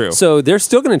 That's true. So they're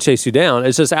still going to chase you down.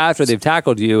 It's just after they've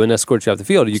tackled you and escort you off the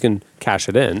field, you can cash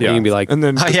it in. And you can be like, and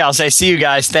then Oh, yeah, I'll say, see you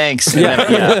guys. Thanks. And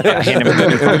Yeah. hand him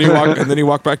a- and then you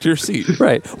walk back to your seat.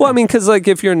 right. Well, I mean, because like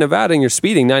if you're in Nevada and you're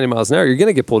speeding 90 miles an hour, you're going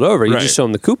to get pulled over. You Right. just show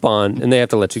them the coupon and they have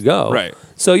to let you go. Right.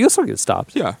 So you'll still get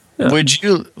stopped. Yeah. Would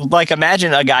you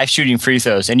imagine a guy shooting free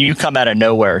throws and you come out of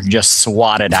nowhere and just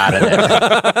swatted out of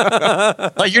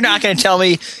there? Like you're not going to tell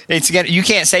me you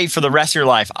can't say for the rest of your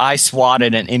life I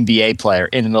swatted an NBA player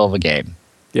in the middle of a game.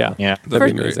 Yeah. Yeah.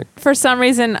 That'd be amazing. For some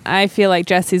reason, I feel like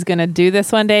Jesse's going to do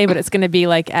this one day, but it's going to be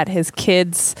like at his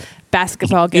kids'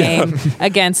 basketball game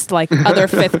against like other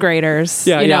fifth graders,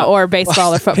 or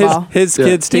baseball or football. His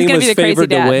kids' He's team gonna was be the crazy favored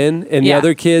to dad. win, and the Yeah.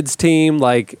 other kid's team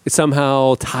like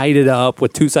somehow tied it up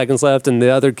with 2 seconds left, and the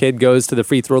other kid goes to the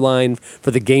free throw line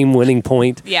for the game-winning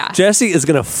point. Yeah. Jesse is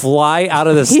going to fly out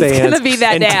of the He's stands gonna be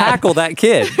that and dad. tackle that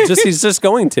kid. He's just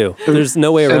going to. There's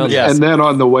no way around And, it. and then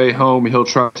on the way home, he'll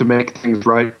try to make things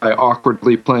right by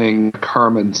awkwardly playing a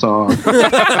Carmen song.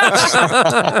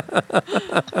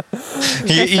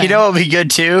 You know what would be good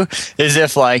too is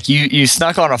if like you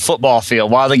snuck on a football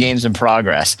field while the game's in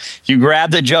progress. You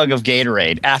grab the jug of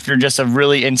Gatorade after just a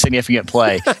really insignificant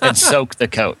play and soak the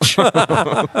coach,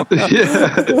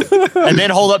 and then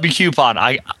hold up your coupon.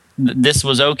 This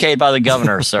was okayed by the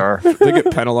governor, sir. They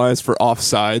get penalized for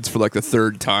offsides for like the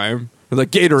third time. They're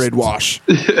like Gatorade wash.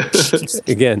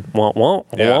 Again, wah, wah,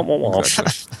 Yeah, wah, wah, wah.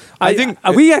 exactly. I think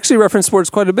we actually reference sports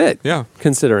quite a bit. Yeah.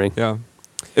 Considering. Yeah.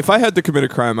 If I had to commit a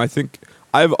crime, I think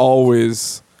I've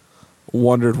always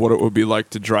wondered what it would be like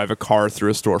to drive a car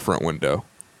through a storefront window.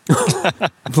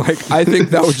 Like, I think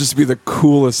that would just be the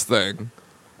coolest thing.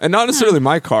 And not necessarily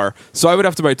my car. So I would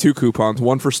have to buy 2 coupons,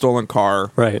 one for stolen car,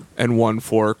 right, and one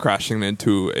for crashing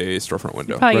into a storefront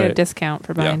window. Probably get a discount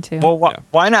for buying two. Well,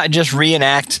 why not just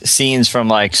reenact scenes from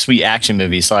like sweet action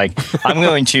movies? Like, I'm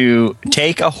going to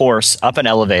take a horse up an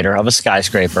elevator of a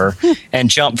skyscraper and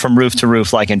jump from roof to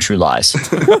roof like in True Lies.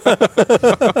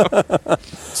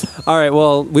 All right.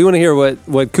 Well, we want to hear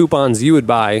what coupons you would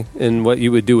buy and what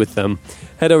you would do with them.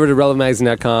 Head over to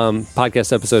relevantmagazine.com,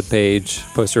 podcast episode page,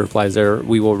 post your replies there.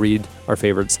 We will read our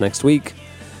favorites next week.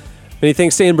 Many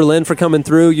thanks to Anberlin for coming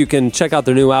through. You can check out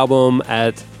their new album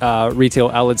at retail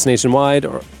outlets nationwide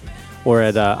or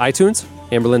at iTunes.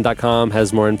 Anberlin.com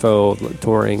has more info,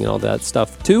 touring, and all that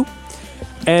stuff too.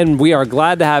 And we are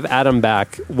glad to have Adam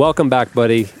back. Welcome back,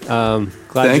 buddy.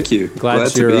 Thank you. Glad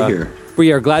to be here.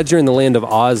 We are glad you're in the land of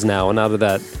Oz now and out of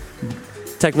that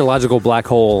technological black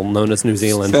hole known as New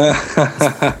Zealand.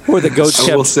 Where the goats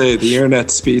I will say the internet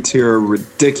speeds here are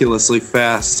ridiculously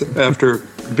fast after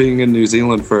being in New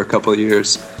Zealand for a couple of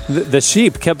years. The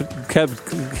sheep kept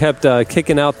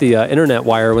kicking out the internet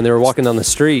wire when they were walking down the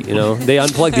street. You know, they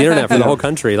unplugged the internet for the whole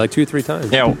country like 2 or 3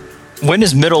 times. Yeah. When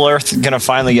is Middle Earth going to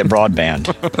finally get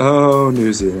broadband? Oh,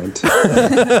 New Zealand.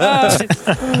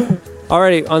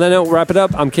 Alrighty, on that note, we'll wrap it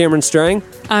up. I'm Cameron Strang.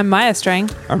 I'm Maya Strang.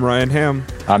 I'm Ryan Ham.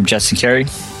 I'm Jesse Carey.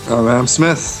 I'm Adam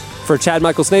Smith. For Chad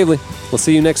Michael Snavely. We'll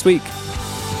see you next week.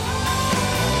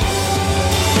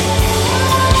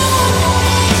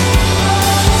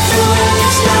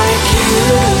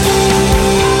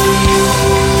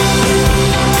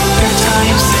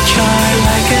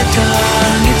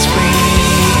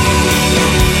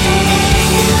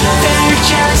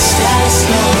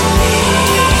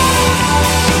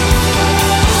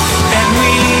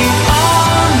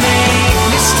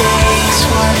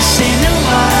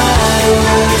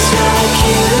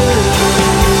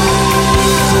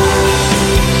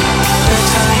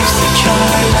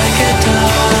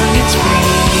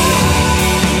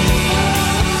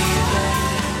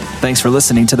 Thanks for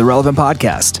listening to the Relevant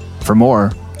Podcast. For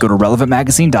more, go to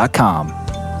relevantmagazine.com.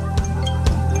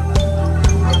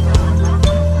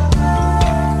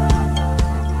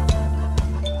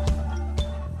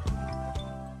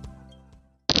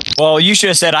 Well, you should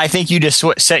have said, I think you just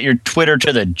set your Twitter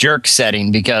to the jerk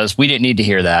setting because we didn't need to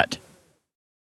hear that.